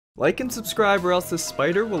Like and subscribe or else the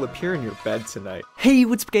spider will appear in your bed tonight. Hey,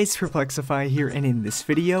 what's up guys, Perplexify here, and in this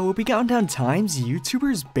video, we'll be counting down times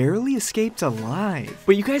YouTubers barely escaped alive.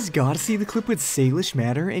 But you guys gotta see the clip with Salish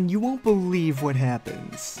Nidal and you won't believe what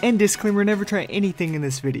happens. And disclaimer, never try anything in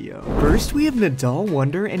this video. First, we have Nidal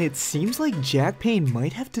Wonder, and it seems like Jack Payne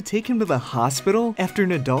might have to take him to the hospital after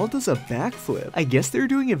Nidal does a backflip. I guess they're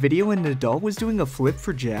doing a video and Nidal was doing a flip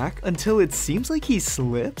for Jack until it seems like he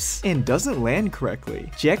slips and doesn't land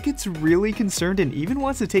correctly. Jack gets really concerned and even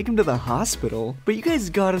wants to take him to the hospital, but you guys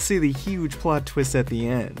gotta see the huge plot twist at the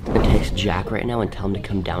end. I'm gonna text Jack right now and tell him to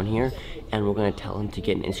come down here, and we're gonna tell him to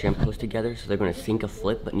get an Instagram post together, so they're gonna sync a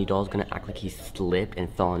flip, but Nidal's gonna act like he slipped and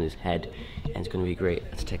fell on his head, and it's gonna be great.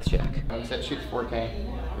 Let's text Jack. It shoots 4K.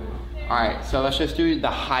 Alright, so let's just do the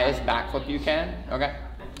highest backflip you can, okay?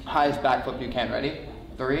 Highest backflip you can, ready?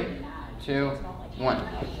 3, 2, 1.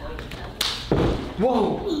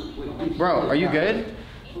 Whoa! Bro, are you good?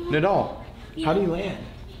 Nidal, how do you land?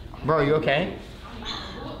 Bro, are you okay?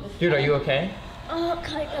 Dude, are you okay?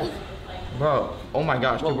 Kind of. Bro, oh my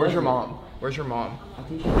gosh, dude, where's your mom? Where's your mom?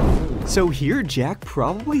 So here, Jack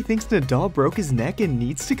probably thinks Nidal broke his neck and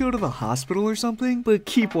needs to go to the hospital or something, but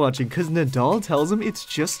keep watching cause Nidal tells him it's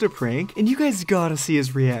just a prank, and you guys gotta see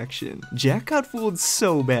his reaction. Jack got fooled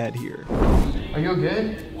so bad here. Are you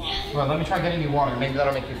good? Well, let me try getting you water, maybe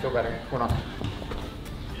that'll make you feel better. Hold on.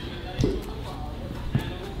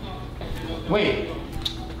 Wait,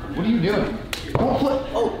 what are you doing? Oh, what?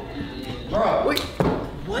 Oh, bro, wait,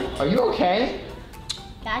 what? Are you okay?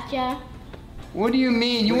 Gotcha. What do you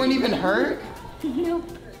mean? You weren't even hurt? Nope.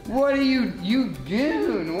 What are you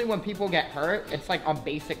doing? When people get hurt, it's like on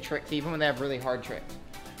basic tricks, even when they have really hard tricks.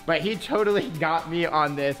 But he totally got me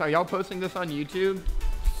on this. Are y'all posting this on YouTube?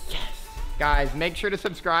 Guys, make sure to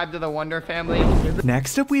subscribe to the Wonder family.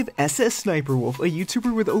 Next up, we have SS Sniper Wolf, a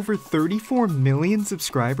YouTuber with over 34 million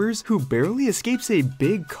subscribers who barely escapes a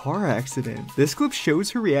big car accident. This clip shows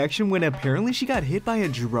her reaction when apparently she got hit by a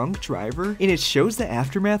drunk driver, and it shows the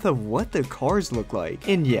aftermath of what the cars look like.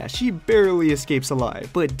 And yeah, she barely escapes alive,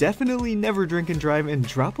 but definitely never drink and drive, and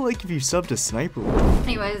drop a like if you sub to Sniper Wolf.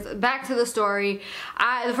 Anyways, back to the story.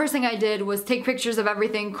 The first thing I did was take pictures of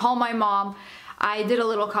everything, call my mom. I did a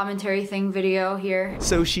little commentary thing video here.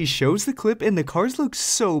 So she shows the clip and the cars look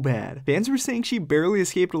so bad. Fans were saying she barely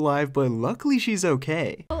escaped alive, but luckily she's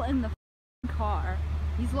okay. In the car.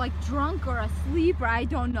 He's like drunk or asleep or I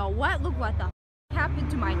don't know what. Look what the happened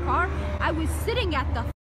to my car. I was sitting at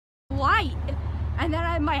the light and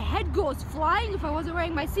then my head goes flying. If I wasn't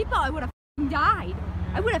wearing my seatbelt, I would have died.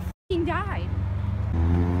 I would have died.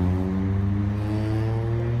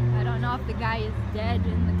 I don't know if the guy is dead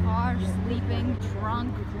in the car, sleeping,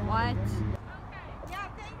 drunk, what?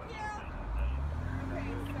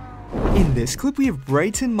 In this clip, we have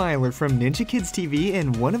Payton from FGTeeV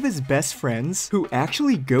and one of his best friends who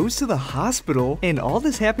actually goes to the hospital, and all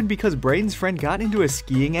this happened because Payton's friend got into a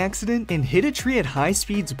skiing accident and hit a tree at high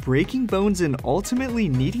speeds, breaking bones and ultimately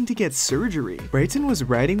needing to get surgery. Payton was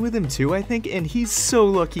riding with him too, I think, and he's so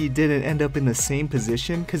lucky he didn't end up in the same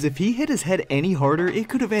position, because if he hit his head any harder, it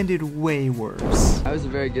could have ended way worse. That was a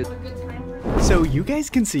very good So you guys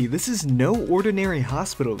can see this is no ordinary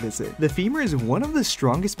hospital visit. The femur is one of the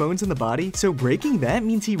strongest bones in the body, so breaking that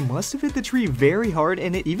means he must have hit the tree very hard,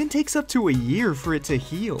 and it even takes up to a year for it to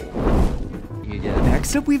heal.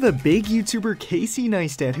 Next up, we have a big YouTuber, Casey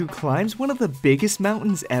Neistat, who climbs one of the biggest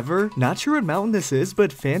mountains ever. Not sure what mountain this is,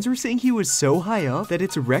 but fans were saying he was so high up that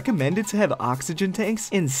it's recommended to have oxygen tanks,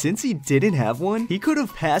 and since he didn't have one, he could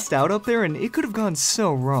have passed out up there and it could have gone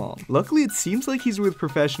so wrong. Luckily, it seems like he's with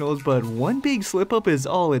professionals, but one big slip up is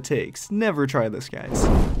all it takes. Never try this, guys.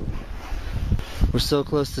 We're so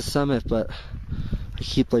close to summit, but I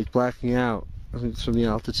keep like blacking out. I think it's from the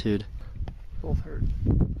altitude. Both hurt.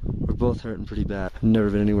 We're both hurting pretty bad. I've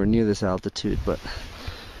never been anywhere near this altitude, but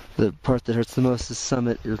the part that hurts the most is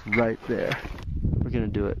summit is right there. We're gonna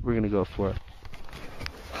do it. We're gonna go for it.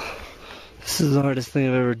 This is the hardest thing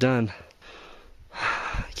I've ever done.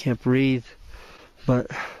 I can't breathe, but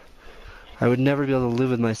I would never be able to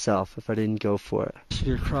live with myself if I didn't go for it.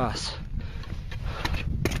 Severe cross.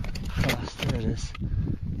 Cross, there it is.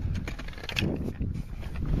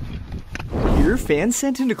 Here, fans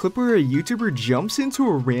sent in a clip where a YouTuber jumps into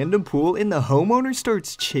a random pool and the homeowner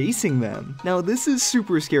starts chasing them. Now this is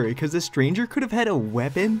super scary because the stranger could have had a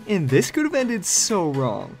weapon and this could have ended so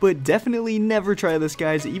wrong. But definitely never try this,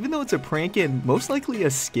 guys. Even though it's a prank and most likely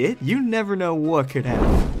a skit, you never know what could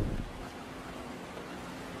happen.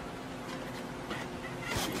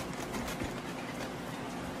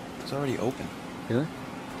 It's already open. Really?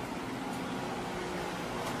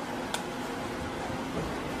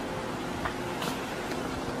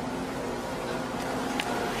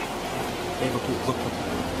 Babe, look.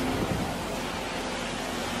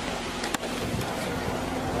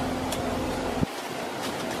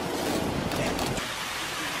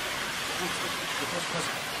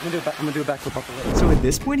 I'm gonna do a backflip off the lid. So at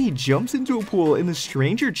this point, he jumps into a pool and the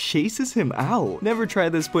stranger chases him out. Never tried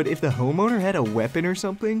this, but if the homeowner had a weapon or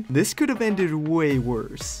something, this could have ended way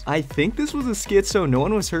worse. I think this was a skit, so no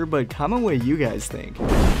one was hurt, but comment what you guys think.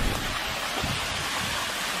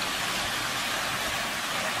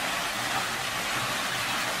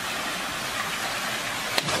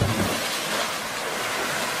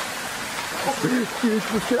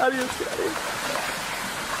 Let's get out of here.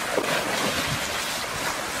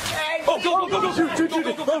 Oh, go. Shoot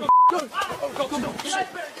it.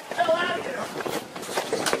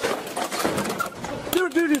 Go.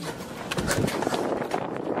 Dude.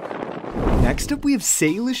 Next up, we have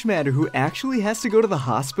Salish Nidal, who actually has to go to the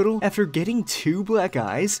hospital after getting 2 black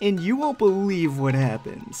eyes, and you won't believe what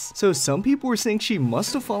happens. So some people were saying she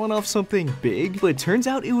must have fallen off something big, but it turns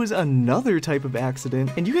out it was another type of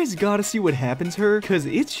accident, and you guys gotta see what happened to her, cause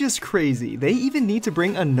it's just crazy. They even need to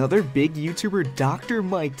bring another big YouTuber, Dr.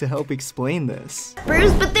 Mike, to help explain this.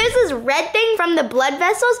 Bruce, but there's this red thing from the blood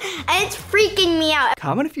vessels, and it's freaking me out.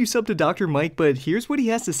 Comment if you sub to Dr. Mike, but here's what he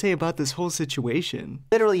has to say about this whole situation.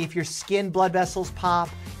 Literally, if your skin blood vessels pop,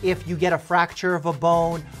 if you get a fracture of a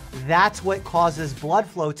bone, that's what causes blood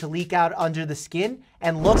flow to leak out under the skin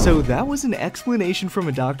and look. So that was an explanation from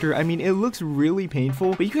a doctor. I mean, it looks really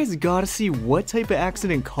painful, but you guys gotta see what type of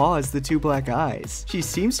accident caused the 2 black eyes. She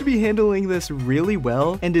seems to be handling this really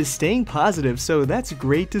well and is staying positive, so that's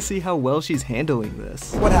great to see how well she's handling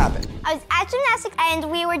this. What happened? I was at gymnastics and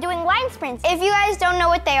we were doing line sprints. If you guys don't know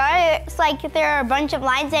what they are, it's like there are a bunch of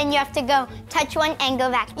lines and you have to go touch one and go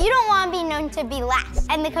back. You don't want to be known to be last.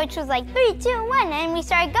 And the coach was like, 3, 2, 1, and we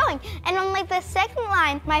started going. And on like the second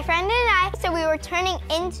line, my friend and I, so we were turning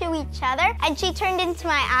into each other, and she turned into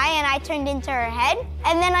my eye and I turned into her head.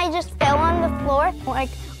 And then I just fell on the floor. Like,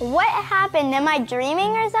 what happened? Am I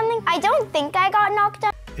dreaming or something? I don't think I got knocked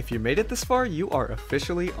out. If you made it this far, you are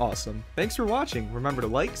officially awesome. Thanks for watching. Remember to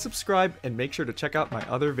like, subscribe, and make sure to check out my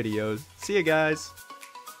other videos. See ya, guys.